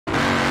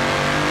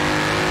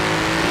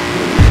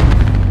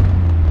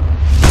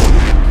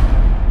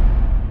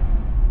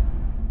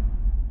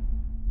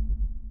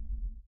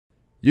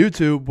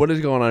YouTube, what is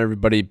going on,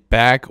 everybody?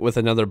 Back with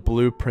another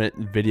blueprint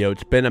video.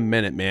 It's been a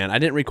minute, man. I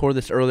didn't record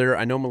this earlier.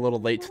 I know I'm a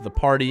little late to the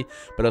party,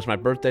 but it's my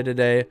birthday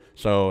today.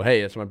 So, hey,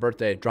 it's my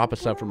birthday. Drop a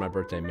sub for my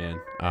birthday, man.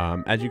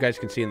 As you guys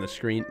can see on the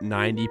screen,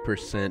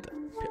 90%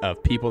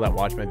 of people that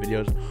watch my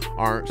videos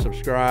aren't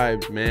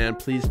subscribed, man.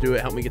 Please do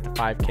it. Help me get to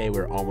 5K.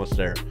 We're almost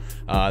there.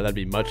 That'd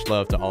be much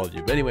love to all of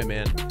you. But anyway,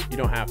 man, you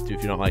don't have to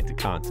if you don't like the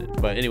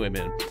content. But anyway,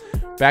 man,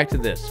 back to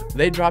this.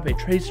 They drop a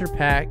Tracer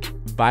Pack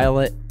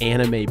Violet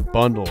Anime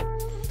Bundle.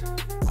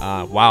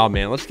 Wow,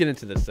 man, let's get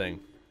into this thing.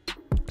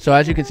 So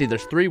as you can see,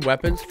 there's 3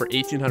 weapons for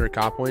 1,800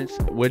 COP points,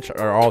 which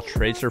are all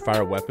Tracer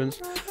fire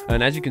weapons.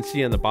 And as you can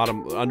see on the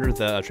bottom, under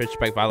the Tracer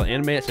Pack Violet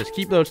Anime, it says,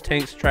 keep those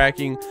tanks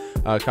tracking,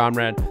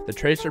 comrade. The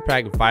Tracer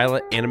Pack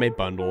Violet Anime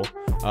Bundle.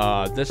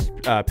 This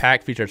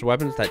pack features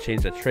weapons that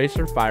change the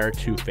Tracer fire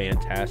to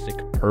fantastic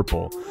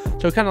purple.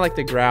 So kind of like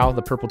the Growl,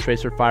 the purple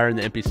Tracer fire, and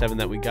the MP7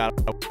 that we got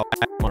on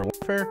Modern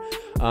Warfare.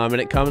 And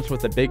it comes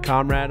with a big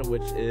comrade,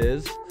 which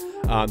is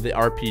the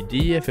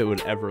RPD, if it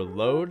would ever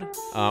load.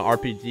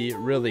 RPD,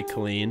 really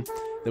clean.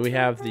 Then we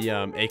have the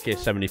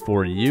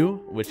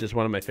AK74u, which is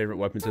one of my favorite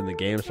weapons in the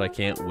game, so I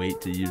can't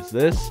wait to use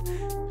this.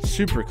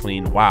 Super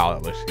clean. Wow,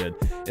 that looks good.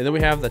 And then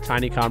we have the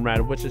Tiny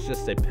Comrade, which is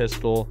just a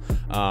pistol,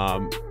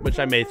 which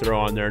I may throw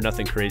on there.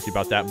 Nothing crazy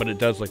about that, but it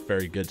does look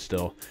very good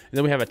still. And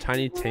then we have a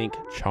Tiny Tank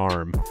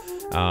Charm,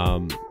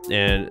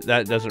 and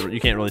that doesn't, you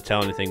can't really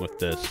tell anything with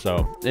this.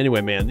 So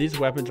anyway, man, these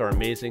weapons are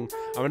amazing.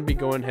 I'm going to be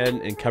going ahead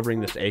and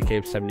covering this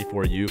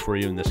AK74u for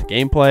you in this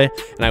gameplay,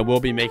 and I will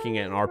be making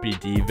an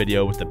RPD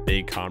video with the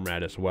big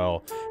comrade as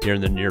well here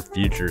in the near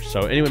future.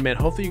 So anyway, man,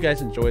 hopefully you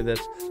guys enjoy this.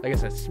 Like I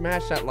said,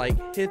 smash that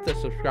like, hit the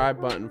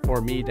subscribe button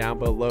for me down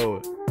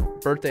below.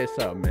 Birthday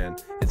sub, man,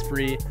 it's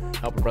free.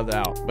 Help a brother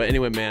out. But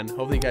anyway, man,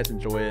 hopefully you guys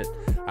enjoy it.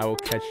 I will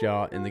catch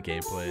y'all in the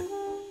gameplay.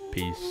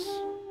 Peace.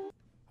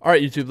 All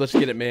right, YouTube, let's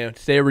get it, man.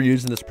 Today we're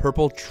using this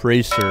purple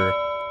Tracer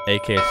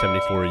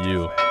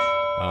AK74u.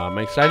 I'm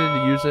excited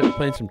to use it. I'm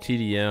playing some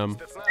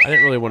TDM. I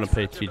didn't really want to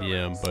play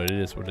TDM, but it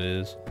is what it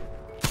is.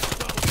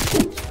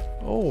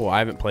 Oh, I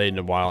haven't played in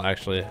a while,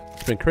 actually.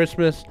 It's been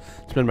Christmas.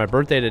 It's been my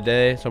birthday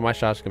today, so my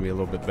shot's going to be a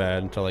little bit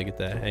bad until I get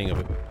that hang of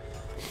it.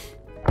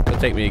 It'll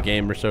take me a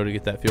game or so to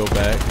get that feel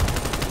back.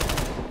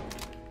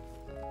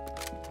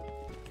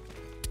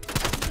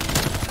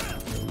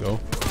 There we go.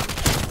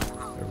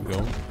 There we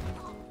go.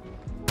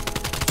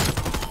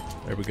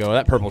 There we go.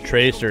 That purple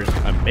Tracer is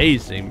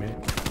amazing, man.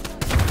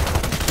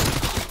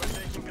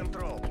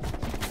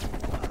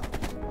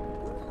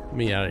 Let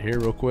me out of here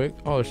real quick.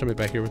 Oh, there's somebody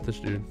back here with this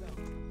dude.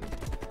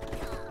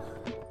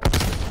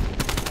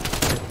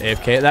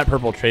 AFK. That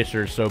purple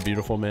Tracer is so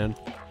beautiful, man.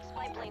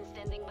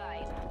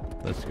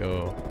 Let's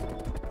go.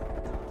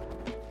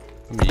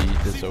 Let me eat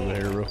this over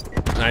here real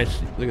quick.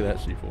 Nice. Look at that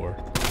C4.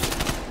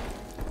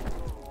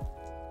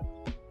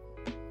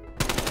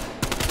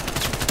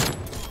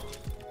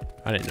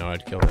 I didn't know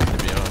I'd kill him, to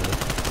be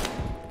honest.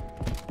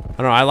 I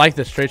don't know. I like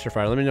this Tracer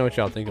fire. Let me know what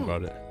y'all think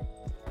about it.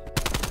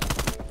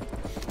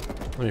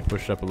 Let me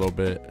push up a little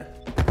bit.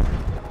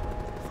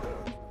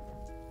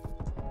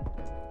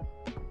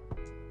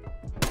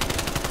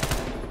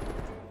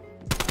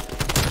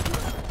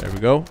 There we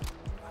go.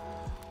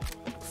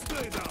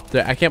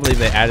 I can't believe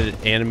they added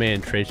anime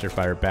and Tracer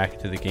fire back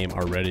into the game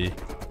already.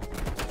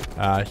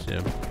 I see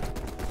him.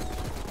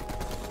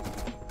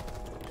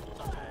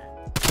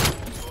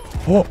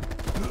 Oh!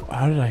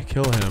 How did I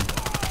kill him?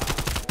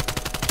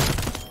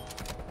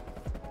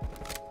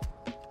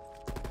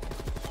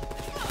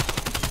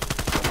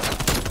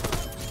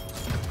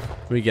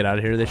 Let me get out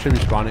of here. They should be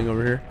spawning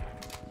over here.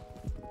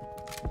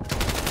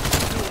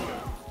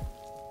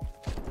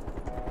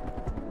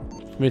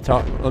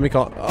 Let me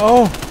call.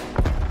 Oh!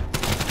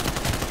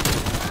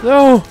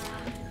 No!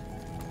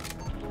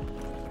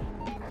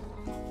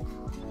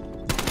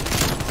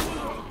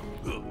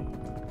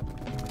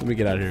 Let me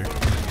get out of here.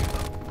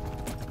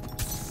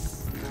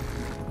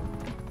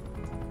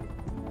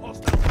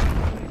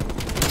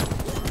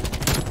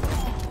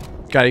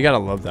 God, you gotta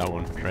love that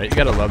one, right? You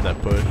gotta love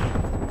that push.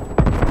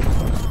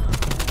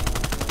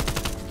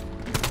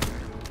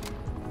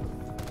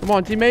 Come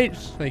on,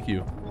 teammates. Thank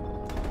you.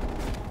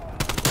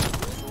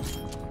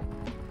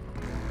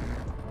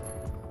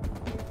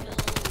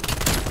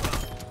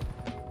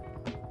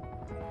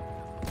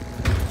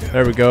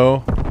 There we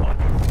go.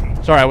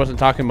 Sorry, I wasn't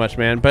talking much,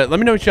 man. But let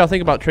me know what y'all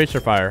think about Tracer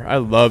fire. I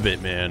love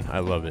it, man. I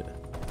love it.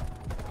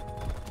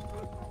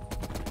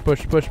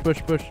 Push, push,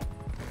 push, push.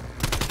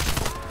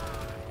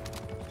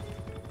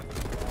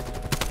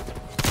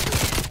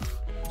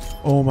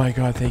 Oh my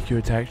god, thank you,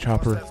 attack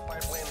chopper.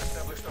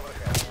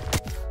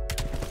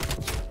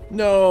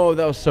 No,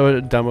 that was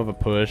so dumb of a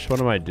push. What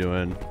am I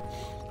doing?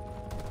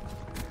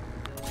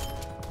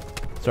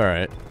 It's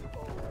alright.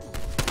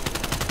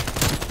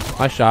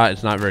 My shot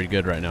is not very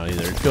good right now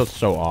either. It feels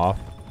so off.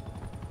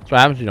 That's what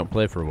happens when you don't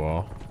play for a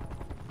while.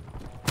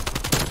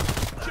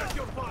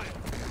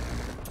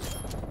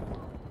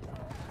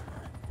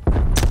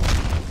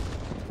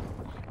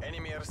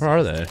 Where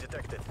are they?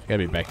 Gotta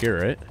be back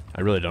here, right?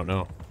 I really don't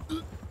know.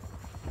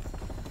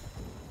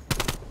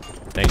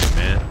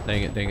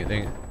 Dang it, dang it,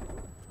 dang it.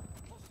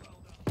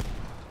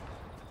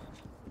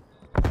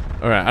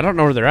 Alright, I don't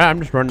know where they're at. I'm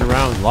just running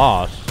around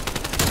lost.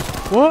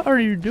 What are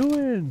you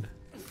doing?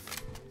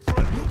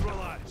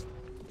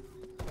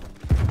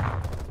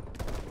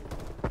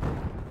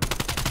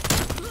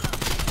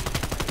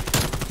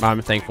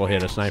 I'm thankful he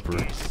had a sniper.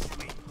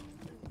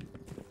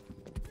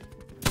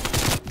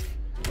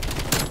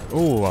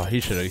 Oh, he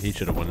should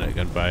have won that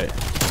gunfight.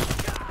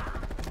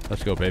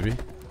 Let's go, baby.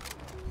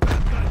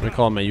 I'm gonna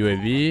call my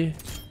UAV.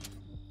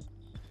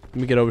 Let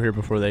me get over here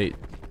before they,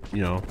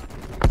 you know.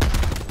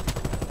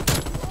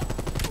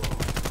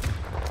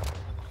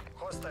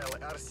 Hostile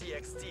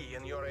RCXD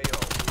in your AO.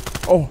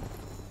 Oh.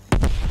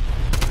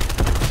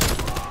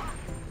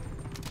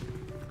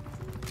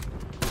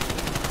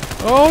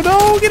 Oh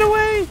no, get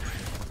away!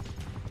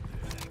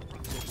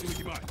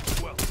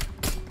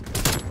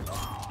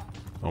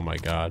 Oh my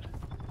god.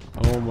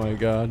 Oh my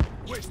god.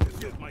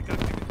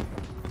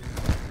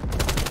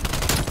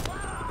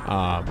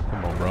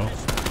 Come on, bro.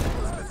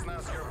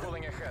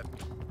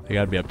 He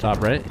gotta be up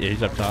top, right? Yeah,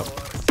 he's up top.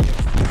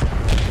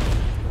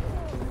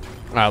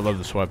 I love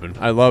this weapon.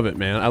 I love it,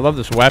 man. I love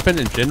this weapon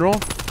in general.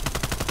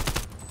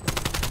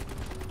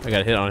 I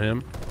got a hit on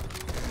him.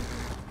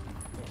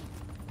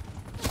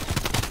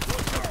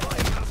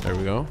 There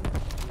we go.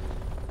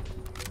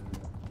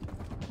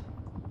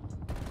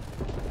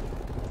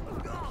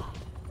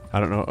 I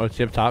don't know. Oh, is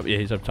he up top? Yeah,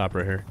 he's up top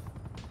right here.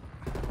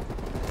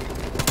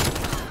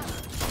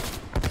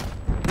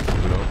 There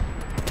we go.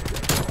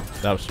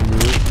 That was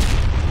smooth.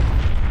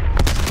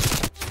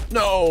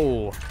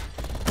 No!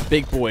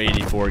 Big boy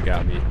 84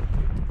 got me.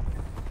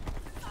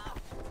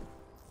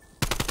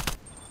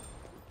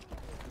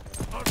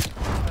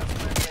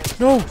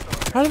 No!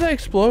 How did that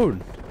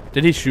explode?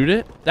 Did he shoot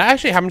it? That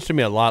actually happens to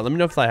me a lot. Let me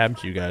know if that happens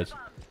to you guys.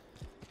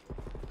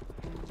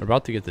 We're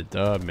about to get the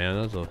dub, man.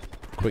 That was a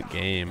quick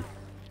game.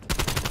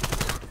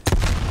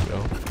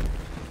 Go.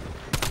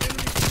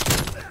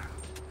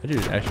 That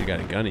dude actually got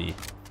a gunny.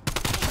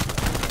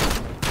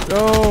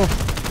 Go!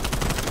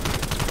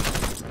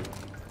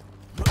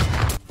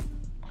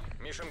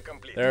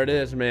 There it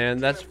is, man.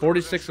 That's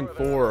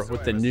 46-4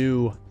 with the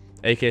new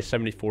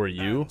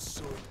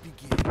AK74u.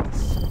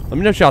 Let me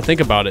know what y'all think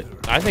about it.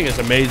 I think it's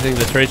amazing,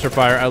 the tracer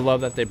fire. I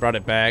love that they brought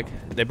it back.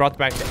 They brought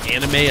back the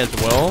anime as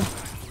well.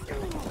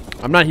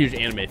 I'm not a huge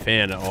anime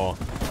fan at all,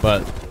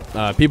 but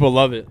people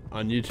love it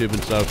on YouTube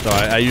and stuff, so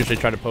I usually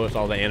try to post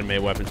all the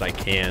anime weapons I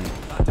can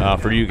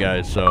for you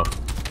guys. So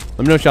let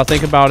me know what y'all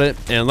think about it,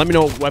 and let me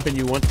know what weapon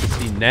you want to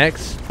see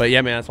next. But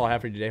yeah, man, that's all I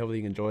have for you today. Hopefully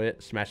you can enjoy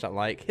it. Smash that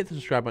like, hit the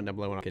subscribe button down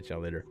below, and I'll catch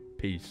y'all later.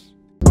 Peace.